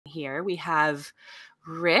here. We have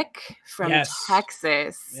Rick from Yes.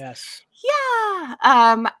 Texas. Yes. Yeah.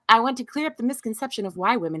 I want to clear up the misconception of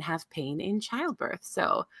why women have pain in childbirth.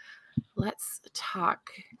 So let's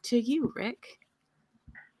talk to you, Rick.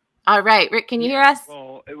 All right, Rick, can you hear us?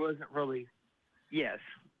 Well, it wasn't really. Yes.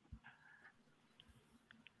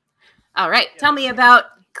 All right. Tell me about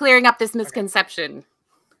clearing up this misconception.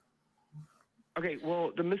 Okay,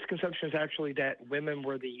 well, the misconception is actually that women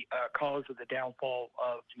were the cause of the downfall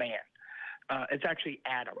of man. It's actually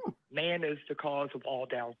Adam. Man is the cause of all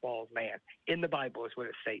downfall of man. In the Bible is what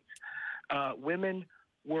it states. Women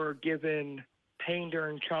were given pain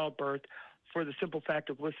during childbirth for the simple fact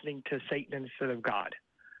of listening to Satan instead of God.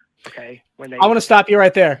 Okay? When they I want to stop you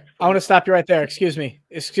right there. Excuse me,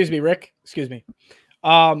 Rick. Excuse me.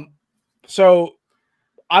 So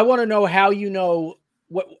I want to know how you know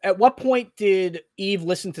at what point did Eve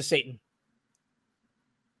listen to Satan?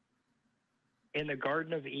 In the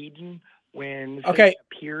Garden of Eden, when Okay. Satan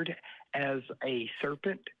appeared as a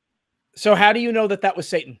serpent. So how do you know that was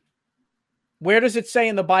Satan? Where does it say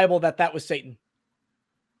in the Bible that was Satan?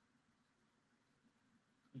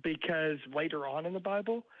 Because later on in the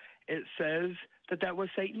Bible, it says that was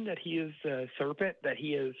Satan, that he is the serpent, that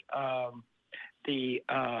he is the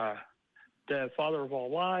father of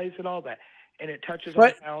all lies and all that. And it touches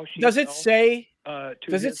on how she does it say to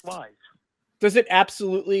his lies. Does it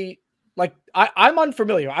absolutely, like, I'm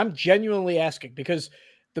unfamiliar. I'm genuinely asking because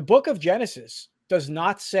the book of Genesis does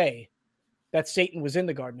not say that Satan was in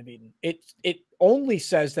the Garden of Eden. It only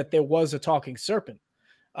says that there was a talking serpent.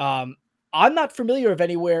 I'm not familiar of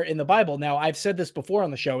anywhere in the Bible. Now, I've said this before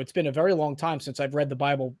on the show. It's been a very long time since I've read the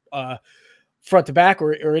Bible front to back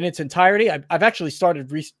or in its entirety. I've actually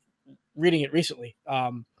started reading it recently.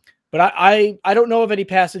 But I don't know of any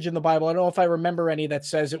passage in the Bible. I don't know if I remember any that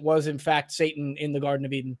says it was, in fact, Satan in the Garden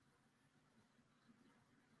of Eden.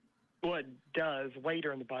 Well, it does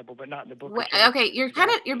later in the Bible, but not in the book. Okay,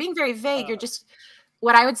 you're being very vague. You're just,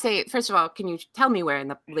 what I would say, first of all, can you tell me where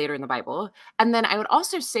later in the Bible? And then I would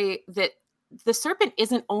also say that the serpent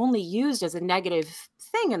isn't only used as a negative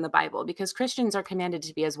thing in the Bible, because Christians are commanded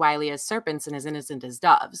to be as wily as serpents and as innocent as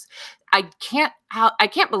doves. I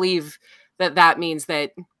can't believe that means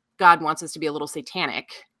that God wants us to be a little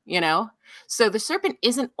satanic, So the serpent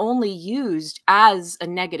isn't only used as a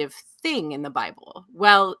negative thing in the Bible.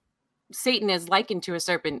 Well, Satan is likened to a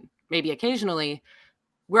serpent, maybe occasionally.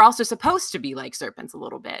 We're also supposed to be like serpents a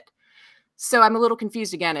little bit. So I'm a little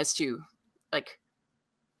confused again as to, like,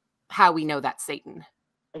 how we know that's Satan.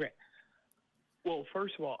 Okay. Well,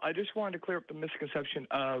 first of all, I just wanted to clear up the misconception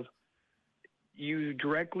of you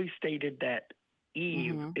directly stated that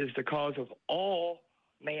Eve is the cause of all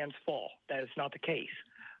man's fall. That is not the case.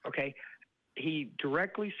 Okay. He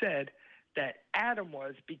directly said that Adam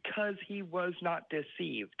was because he was not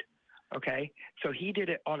deceived. Okay. So he did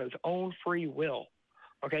it on his own free will.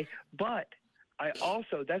 Okay. But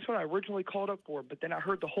that's what I originally called up for, but then I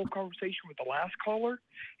heard the whole conversation with the last caller,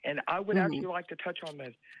 and I would actually like to touch on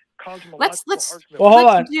the cosmological argument. Well,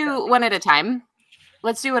 let's do one at a time.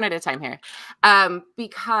 Let's do one at a time here.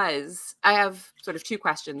 Because I have sort of two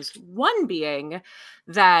questions. One being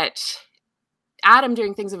that Adam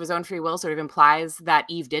doing things of his own free will sort of implies that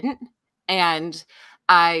Eve didn't. And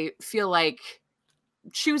I feel like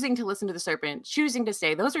choosing to listen to the serpent, choosing to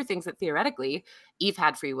stay, those are things that theoretically Eve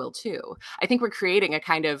had free will too. I think we're creating a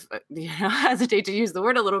kind of, I hesitate to use the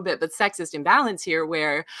word a little bit, but sexist imbalance here,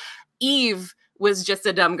 where Eve was just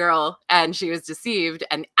a dumb girl and she was deceived,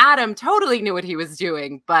 and Adam totally knew what he was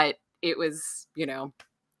doing, but it was,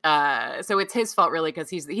 so it's his fault really, because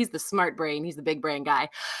he's the smart brain, he's the big brain guy.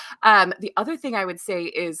 The other thing I would say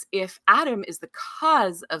is, if Adam is the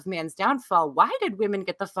cause of man's downfall, why did women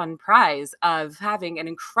get the fun prize of having an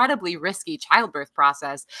incredibly risky childbirth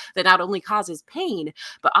process that not only causes pain,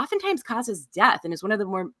 but oftentimes causes death and is one of the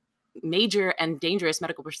more major and dangerous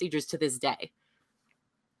medical procedures to this day?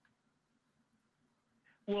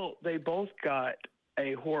 Well, they both got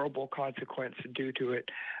a horrible consequence due to it.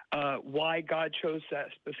 Why God chose that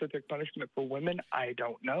specific punishment for women, I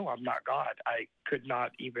don't know. I'm not God. I could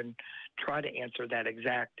not even try to answer that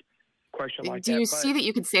exact question like that. Do you see that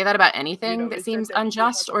you could say that about anything that seems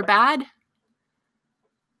unjust or bad?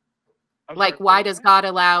 Like, why does God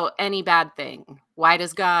allow any bad thing? Why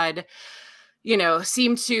does God,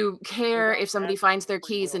 seem to care if somebody finds their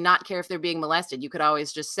keys and not care if they're being molested? You could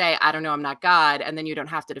always just say, I don't know, I'm not God, and then you don't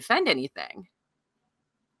have to defend anything.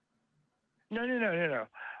 No.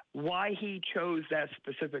 Why he chose that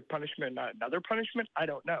specific punishment, not another punishment, I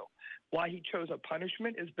don't know. Why he chose a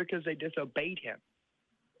punishment is because they disobeyed him.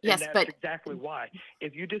 Yes, and that's exactly why.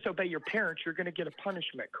 If you disobey your parents, you're going to get a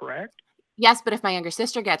punishment, correct? Yes, but if my younger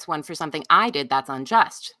sister gets one for something I did, that's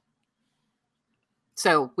unjust.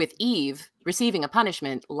 So with Eve receiving a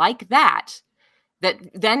punishment like that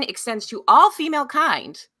then extends to all female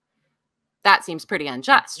kind, that seems pretty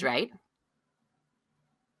unjust, right?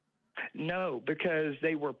 No, because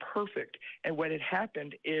they were perfect. And what had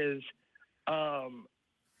happened is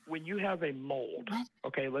when you have a mold,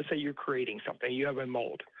 okay, let's say you're creating something, you have a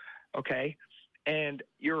mold, okay, and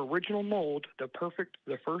your original mold, the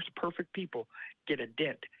first perfect people get a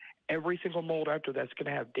dent. Every single mold after that's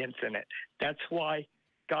going to have dents in it. That's why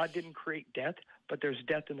God didn't create death, but there's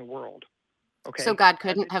death in the world. Okay. So God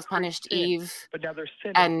couldn't have punished Eve but now there's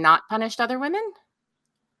sin and not punished other women?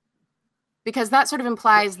 Because that sort of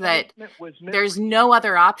implies that there's no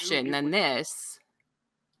other option than this.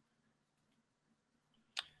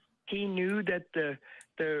 He knew that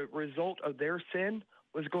the result of their sin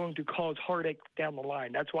was going to cause heartache down the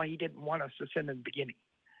line. That's why he didn't want us to sin in the beginning.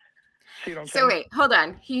 See what I'm saying? So wait, hold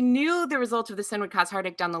on. He knew the result of the sin would cause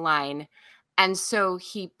heartache down the line, and so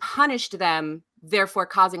he punished them, therefore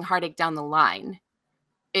causing heartache down the line.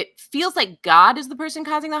 It feels like God is the person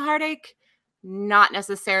causing the heartache, not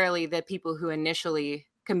necessarily the people who initially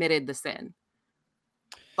committed the sin.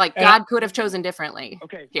 Like God could have chosen differently.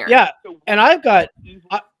 Okay. Here. Yeah, and I've got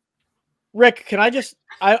Rick. Can I just?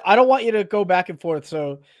 I don't want you to go back and forth.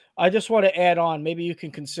 So I just want to add on. Maybe you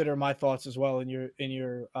can consider my thoughts as well in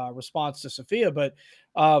your response to Sophia. But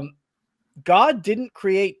God didn't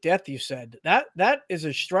create death. You said that is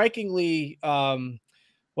a strikingly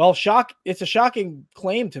it's a shocking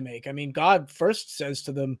claim to make. I mean, God first says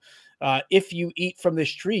to them, if you eat from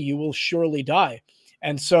this tree, you will surely die.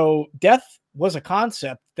 And so death was a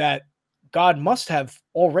concept that God must have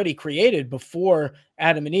already created before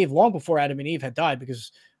Adam and Eve, long before Adam and Eve had died,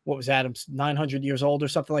 because what was Adam's 900 years old or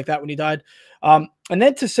something like that when he died. And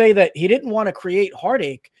then to say that he didn't want to create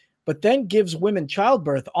heartache, but then gives women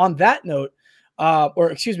childbirth on that note,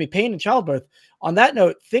 pain in childbirth. On that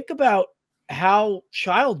note, think about how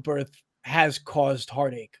childbirth has caused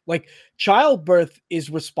heartache. Like childbirth is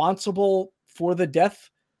responsible for the death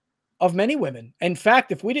of many women. In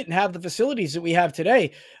fact, if we didn't have the facilities that we have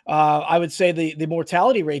today, I would say the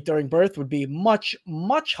mortality rate during birth would be much,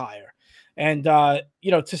 much higher. And,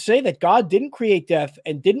 to say that God didn't create death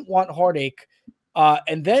and didn't want heartache,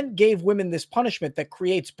 and then gave women this punishment that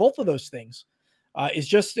creates both of those things, is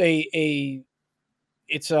just what's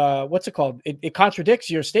it called? It contradicts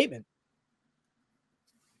your statement.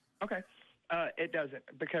 Okay. It doesn't,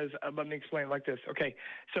 because let me explain it like this. Okay.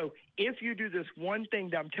 So if you do this one thing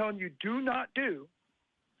that I'm telling you do not do,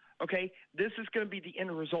 okay, this is going to be the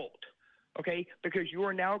end result. Okay. Because you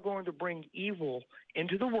are now going to bring evil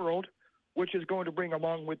into the world, which is going to bring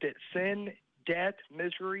along with it sin, death,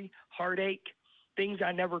 misery, heartache, things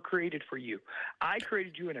I never created for you. I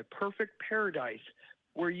created you in a perfect paradise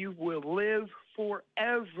where you will live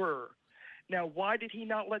forever. Now, why did he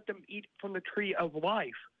not let them eat from the tree of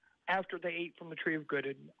life after they ate from the tree of good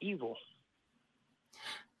and evil?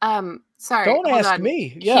 Sorry. Don't ask on.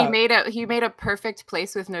 me. Yeah. He made a perfect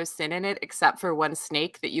place with no sin in it, except for one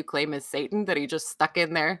snake that you claim is Satan that he just stuck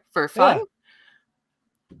in there for fun. Yeah.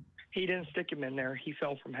 He didn't stick him in there. He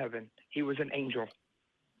fell from heaven. He was an angel.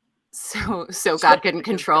 So God couldn't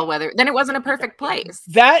control whether. Then it wasn't a perfect place.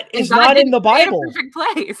 That is not in the Bible. A perfect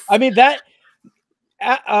place. I mean that.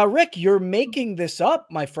 Rick, you're making this up,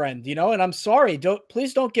 my friend, and I'm sorry.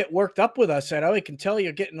 Please don't get worked up with us. I know I can tell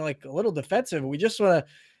you're getting like a little defensive. We just want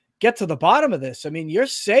to get to the bottom of this. I mean, you're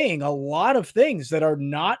saying a lot of things that are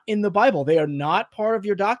not in the Bible. They are not part of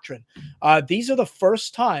your doctrine. These are the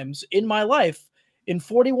first times in my life in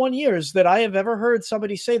 41 years that I have ever heard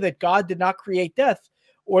somebody say that God did not create death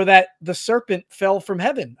or that the serpent fell from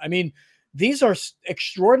heaven. I mean, these are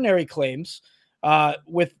extraordinary claims.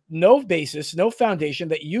 With no basis, no foundation,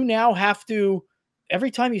 that you now have to,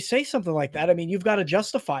 every time you say something like that, I mean, you've got to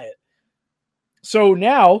justify it. So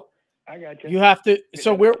now I got you. You have to.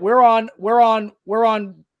 So we're on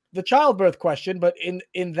the childbirth question, but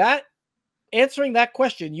in that answering that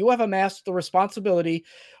question, you have amassed the responsibility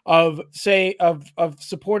of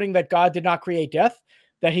supporting that God did not create death,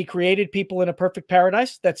 that he created people in a perfect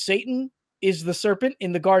paradise, that Satan is the serpent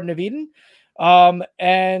in the Garden of Eden,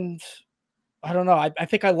 and I don't know. I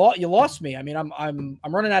think you lost me. I mean, I'm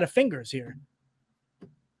running out of fingers here.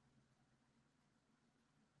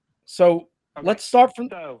 So let's start from.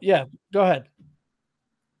 Yeah, go ahead.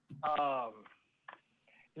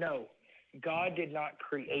 No, God did not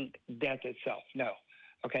create death itself. No.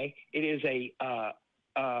 Okay, it is a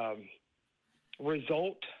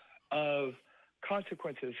result of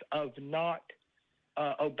consequences of not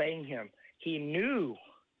obeying him. He knew.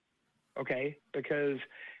 Okay, because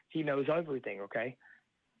He knows everything, okay?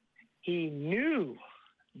 He knew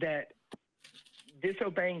that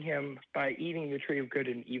disobeying him by eating the tree of good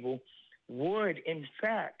and evil would, in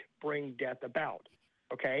fact, bring death about,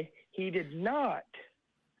 okay? He did not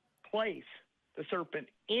place the serpent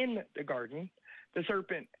in the garden. The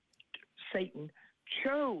serpent, Satan,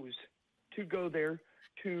 chose to go there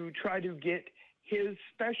to try to get his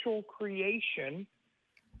special creation.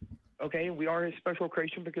 Okay, we are his special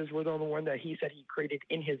creation because we're the only one that he said he created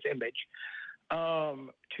in his image. We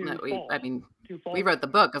wrote the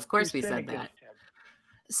book. Of course we said that.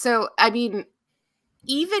 So, I mean,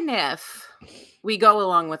 even if we go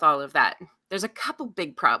along with all of that, there's a couple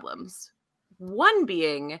big problems. One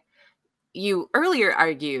being, you earlier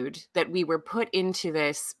argued that we were put into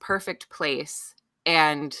this perfect place,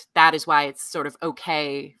 and that is why it's sort of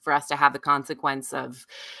okay for us to have the consequence of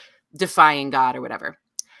defying God or whatever.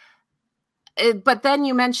 But then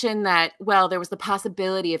you mentioned that, well, there was the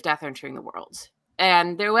possibility of death entering the world.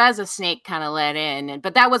 And there was a snake kind of let in,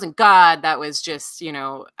 but that wasn't God. That was just,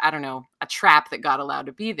 I don't know, a trap that God allowed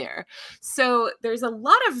to be there. So there's a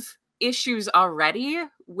lot of issues already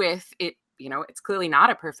with it. It's clearly not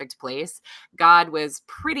a perfect place. God was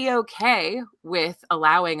pretty okay with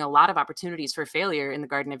allowing a lot of opportunities for failure in the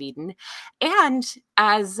Garden of Eden. And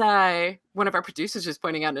as one of our producers is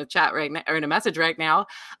pointing out in a chat right now, or in a message right now,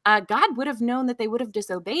 God would have known that they would have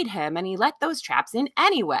disobeyed him, and he let those traps in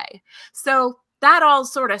anyway. So that all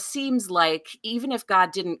sort of seems like, even if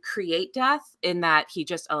God didn't create death in that he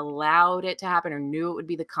just allowed it to happen or knew it would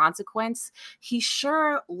be the consequence, he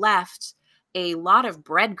sure left a lot of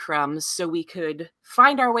breadcrumbs so we could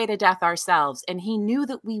find our way to death ourselves. And he knew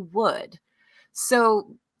that we would.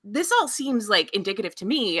 So this all seems like indicative to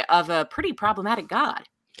me of a pretty problematic God.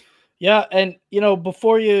 Yeah. And,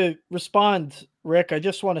 before you respond, Rick, I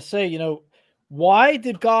just want to say, why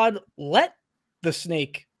did God let the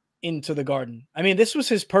snake into the garden? I mean, this was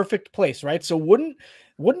his perfect place, right? So wouldn't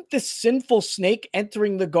this sinful snake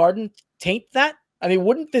entering the garden taint that? I mean,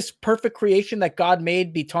 wouldn't this perfect creation that God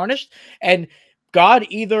made be tarnished? And God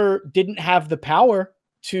either didn't have the power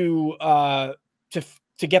to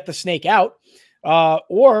get the snake out,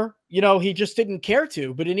 or he just didn't care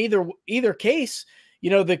to. But in either case,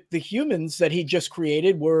 the humans that he just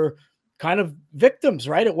created were kind of victims,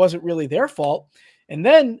 right? It wasn't really their fault. And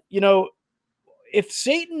then, if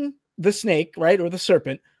Satan, the snake, right, or the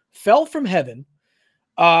serpent, fell from heaven,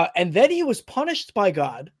 and then he was punished by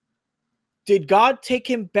God, did God take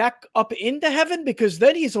him back up into heaven? Because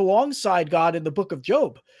then he's alongside God in the book of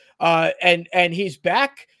Job. And he's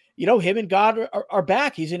back, him and God are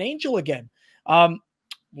back. He's an angel again.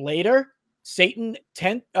 Later, Satan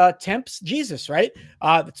tempts Jesus, right?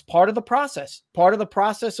 That's part of the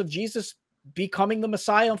process of Jesus becoming the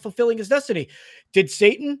Messiah and fulfilling his destiny. Did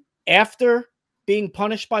Satan, after being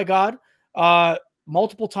punished by God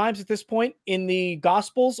multiple times at this point in the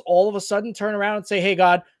Gospels, all of a sudden turn around and say, hey,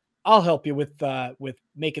 God, I'll help you with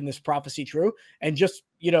making this prophecy true, and just,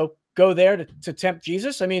 go there to tempt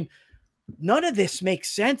Jesus? I mean, none of this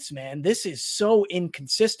makes sense, man. This is so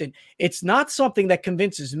inconsistent. It's not something that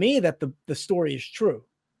convinces me that the story is true.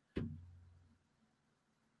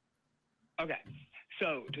 Okay.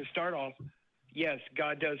 So to start off, yes,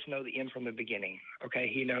 God does know the end from the beginning. Okay.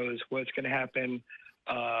 He knows what's going to happen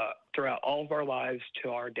throughout all of our lives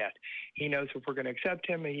to our death. He knows if we're going to accept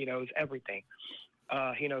him, and he knows everything.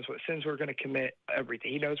 He knows what sins we're going to commit,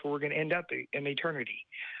 everything. He knows where we're going to end up in eternity.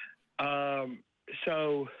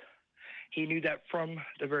 So he knew that from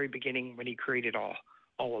the very beginning when he created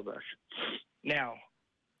all of us. Now,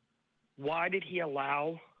 why did he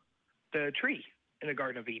allow the tree in the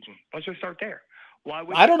Garden of Eden? Let's just start there. Why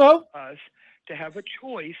would I don't know us to have a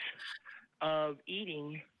choice of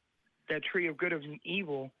eating that tree of good and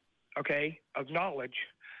evil, okay, of knowledge?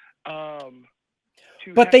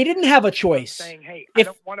 But they didn't have a choice. Saying, hey, I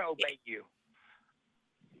don't want to obey you.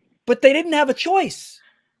 But they didn't have a choice.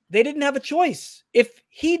 They didn't have a choice. If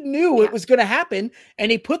he knew it was going to happen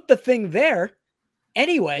and he put the thing there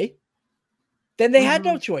anyway, then they had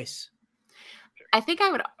no choice. I think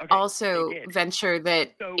I would also venture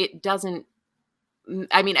that it doesn't,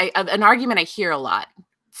 I mean, an argument I hear a lot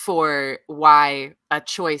for why a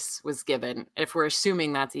choice was given, if we're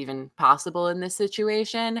assuming that's even possible in this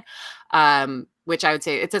situation, which I would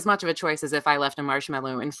say it's as much of a choice as if I left a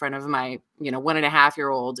marshmallow in front of my,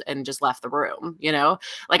 1.5-year-old and just left the room,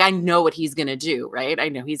 like I know what he's going to do, right? I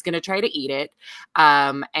know he's going to try to eat it.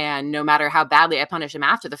 And no matter how badly I punish him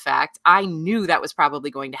after the fact, I knew that was probably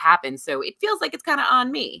going to happen. So it feels like it's kind of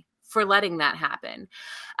on me for letting that happen.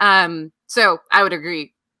 So I would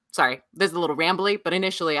agree. Sorry, this is a little rambly, but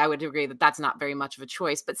initially I would agree that that's not very much of a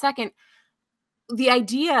choice. But second, the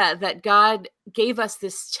idea that God gave us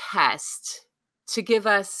this test to give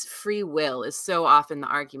us free will is so often the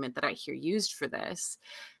argument that I hear used for this.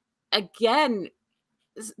 Again,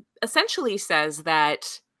 essentially says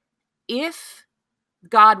that if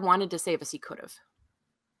God wanted to save us, he could have.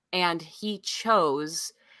 And he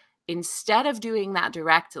chose, instead of doing that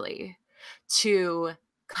directly, to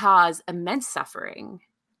cause immense suffering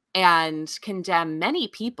and condemn many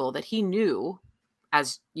people that he knew,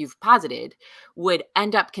 as you've posited, would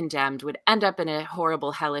end up condemned, would end up in a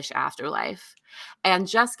horrible, hellish afterlife, and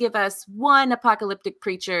just give us one apocalyptic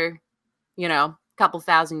preacher, a couple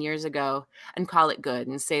thousand years ago, and call it good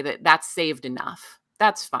and say that that's saved enough.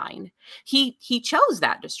 That's fine. He chose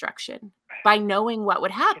that destruction by knowing what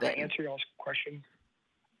would happen. Can I answer y'all's question?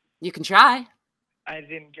 You can try. I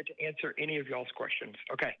didn't get to answer any of y'all's questions.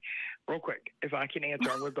 Okay, real quick, if I can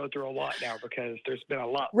answer, I'm going to go through a lot now because there's been a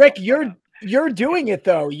lot. Rick, you're doing it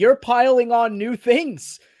though. You're piling on new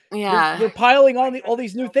things. Yeah, you're piling on all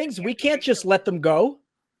these new things. We can't just let them go.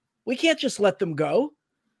 We can't just let them go.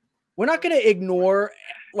 We're not going to ignore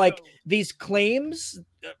these claims.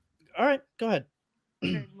 All right, go ahead.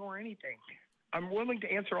 Ignore anything. I'm willing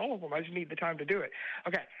to answer all of them. I just need the time to do it.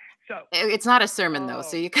 Okay, so it's not a sermon though,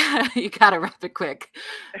 so you gotta wrap it quick.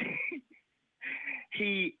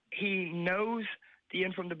 He knows the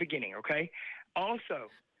end from the beginning. Okay. Also,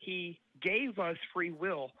 he gave us free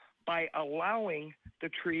will by allowing the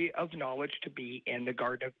tree of knowledge to be in the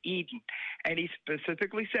Garden of Eden, and he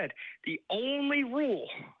specifically said the only rule,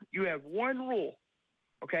 you have one rule.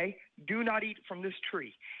 Okay, do not eat from this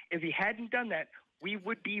tree. If he hadn't done that, we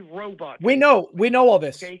would be robots. We know all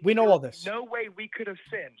this. Okay? We know all this. No way we could have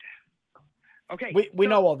sinned. Okay. We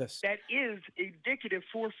know all this. That is indicative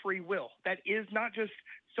for free will. That is not just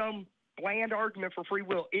some bland argument for free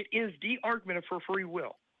will. It is the argument for free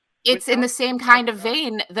will. It's in the same kind of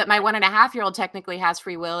vein that my 1.5-year-old technically has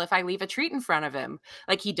free will if I leave a treat in front of him.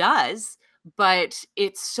 Like he does. But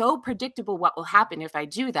it's so predictable what will happen if I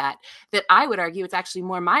do that I would argue it's actually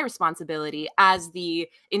more my responsibility as the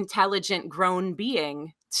intelligent grown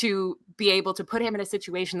being to be able to put him in a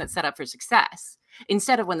situation that's set up for success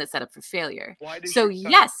instead of one that's set up for failure. So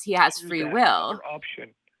yes, he has free will.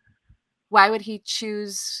 Option. Why would he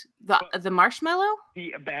choose the marshmallow?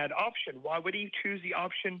 A bad option. Why would he choose the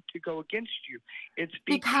option to go against you? It's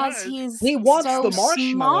because he wants so the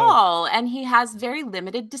marshmallow, small, and he has very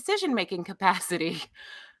limited decision-making capacity.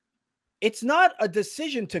 It's not a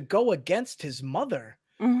decision to go against his mother.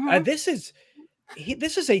 Mm-hmm. This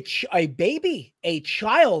is a baby, a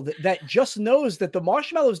child that just knows that the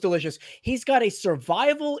marshmallow is delicious. He's got a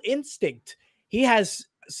survival instinct. He has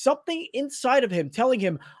something inside of him telling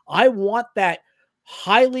him, I want that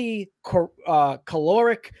highly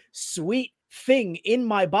caloric, sweet thing in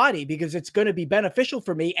my body because it's going to be beneficial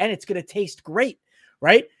for me and it's going to taste great,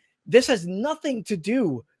 right? This has nothing to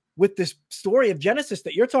do with this story of Genesis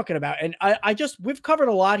that you're talking about. And we've covered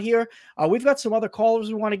a lot here. We've got some other callers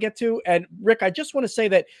we want to get to. And Rick, I just want to say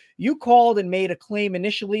that you called and made a claim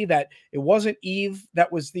initially that it wasn't Eve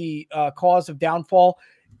that was the cause of downfall.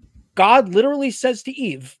 God literally says to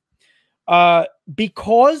Eve,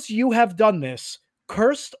 because you have done this,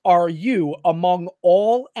 cursed are you among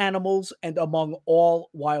all animals and among all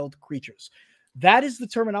wild creatures. That is the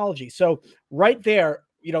terminology. So right there,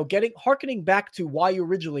 hearkening back to why you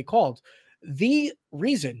originally called, the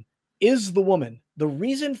reason is the woman. The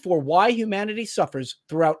reason for why humanity suffers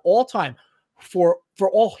throughout all time, for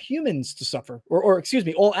all humans to suffer, or excuse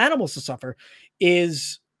me, all animals to suffer,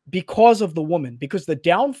 is because of the woman, because the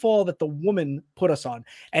downfall that the woman put us on.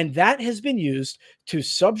 And that has been used to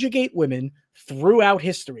subjugate women throughout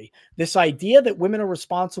history. This idea that women are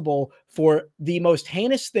responsible for the most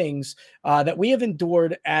heinous things that we have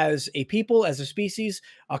endured as a people, as a species,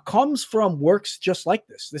 comes from works just like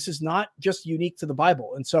this. This is not just unique to the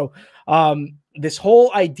Bible. And so this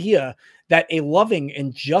whole idea that a loving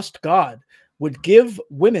and just God would give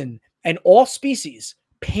women and all species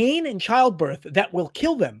pain in childbirth that will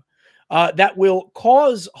kill them, that will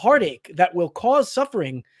cause heartache, that will cause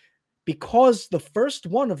suffering, because the first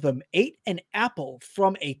one of them ate an apple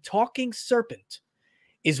from a talking serpent,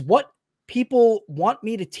 is what people want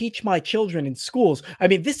me to teach my children in schools. I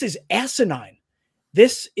mean, this is asinine.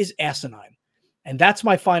 This is asinine. And that's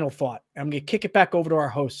my final thought. I'm going to kick it back over to our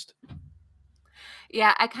host.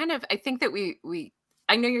 Yeah, I think that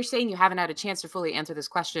I know you're saying you haven't had a chance to fully answer this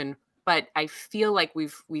question, but I feel like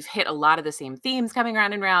we've hit a lot of the same themes coming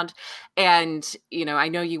round and round. And, I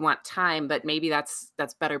know you want time, but maybe that's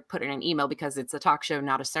better put in an email because it's a talk show,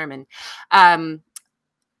 not a sermon.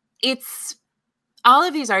 It's all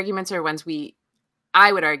of these arguments are ones we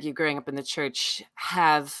I would argue, growing up in the church,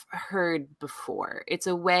 have heard before. It's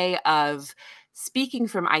a way of speaking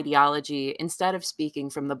from ideology instead of speaking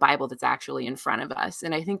from the Bible that's actually in front of us.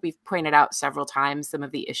 And I think we've pointed out several times some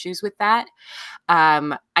of the issues with that.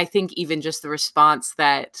 I think even just the response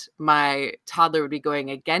that my toddler would be going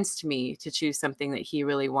against me to choose something that he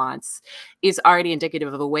really wants is already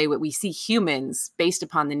indicative of a way that we see humans based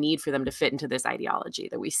upon the need for them to fit into this ideology,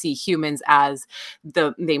 that we see humans as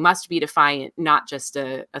they must be defiant, not just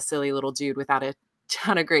a silly little dude without a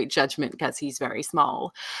ton of great judgment because he's very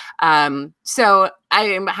small. So I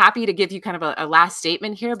am happy to give you kind of a last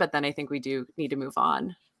statement here, but then I think we do need to move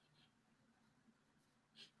on.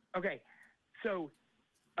 Okay. So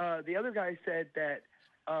the other guy said that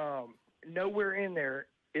nowhere in there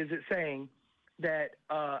is it saying that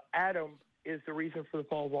Adam is the reason for the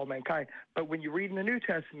fall of all mankind. But when you read in the New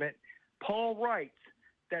Testament, Paul writes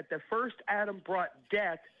that the first Adam brought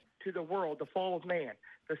death to the world, the fall of man.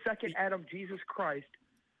 The second Adam, Jesus Christ,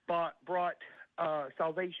 brought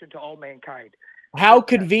salvation to all mankind. How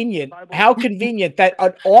convenient. How convenient that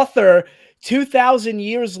an author 2,000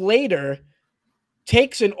 years later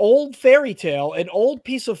takes an old fairy tale, an old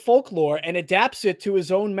piece of folklore, and adapts it to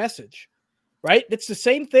his own message, right? It's the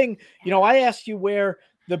same thing. You know, I asked you where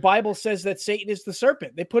the Bible says that Satan is the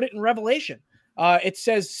serpent. They put it in Revelation. It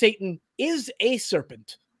says Satan is a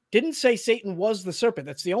serpent. Didn't say Satan was the serpent.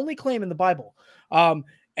 That's the only claim in the Bible.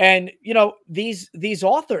 And, you know, these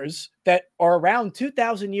authors that are around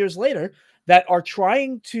 2,000 years later that are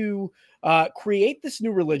trying to create this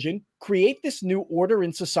new religion, create this new order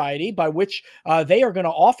in society by which they are going to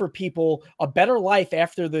offer people a better life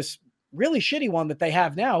after this really shitty one that they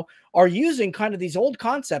have now, are using kind of these old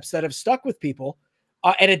concepts that have stuck with people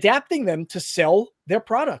and adapting them to sell their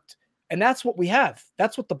product. And that's what we have.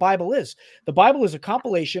 That's what the Bible is. The Bible is a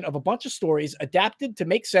compilation of a bunch of stories adapted to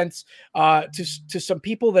make sense to some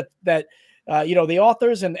people that you know, the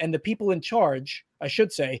authors and the people in charge, I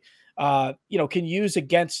should say, you know, can use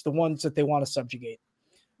against the ones that they want to subjugate.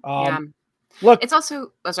 Yeah. Look, it's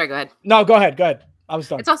also, oh, sorry, go ahead. No, go ahead. Go ahead. I was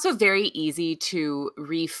done. It's also very easy to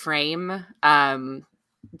reframe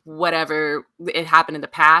whatever it happened in the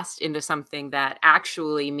past into something that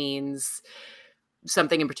actually means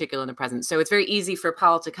something in particular in the present. So it's very easy for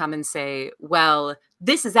Paul to come and say, well,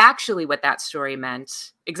 this is actually what that story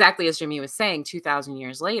meant, exactly as Jimmy was saying 2,000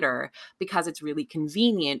 years later, because it's really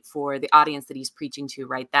convenient for the audience that he's preaching to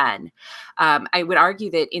right then. I would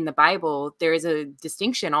argue that in the Bible, there is a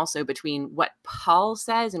distinction also between what Paul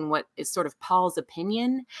says and what is sort of Paul's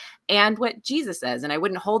opinion and what Jesus says. And I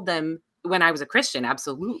wouldn't hold them when I was a Christian,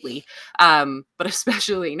 absolutely. But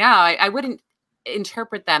especially now, I wouldn't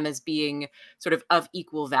interpret them as being sort of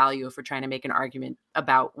equal value if we're trying to make an argument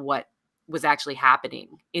about what was actually happening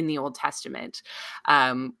in the Old Testament.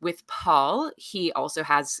 With Paul, he also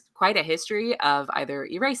has quite a history of either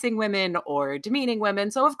erasing women or demeaning women.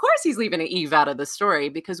 So of course he's leaving Eve out of the story,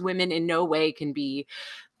 because women in no way can be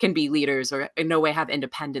leaders or in no way have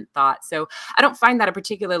independent thought. So I don't find that a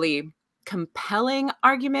particularly compelling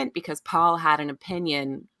argument, because Paul had an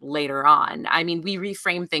opinion later on. I mean, we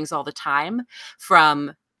reframe things all the time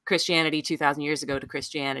from Christianity 2,000 years ago to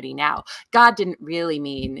Christianity now. God didn't really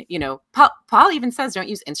mean, you know, Paul even says don't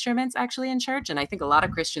use instruments actually in church. And I think a lot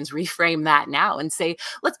of Christians reframe that now and say,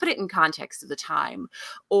 let's put it in context of the time,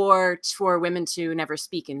 or for women to never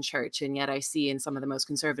speak in church. And yet I see in some of the most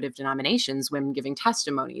conservative denominations, women giving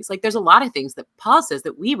testimonies. Like there's a lot of things that Paul says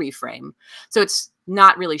that we reframe. So it's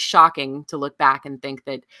not really shocking to look back and think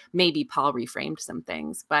that maybe Paul reframed some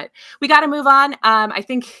things, but we got to move on. I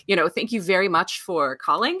think, you know, thank you very much for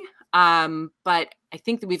calling. But I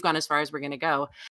think that we've gone as far as we're going to go.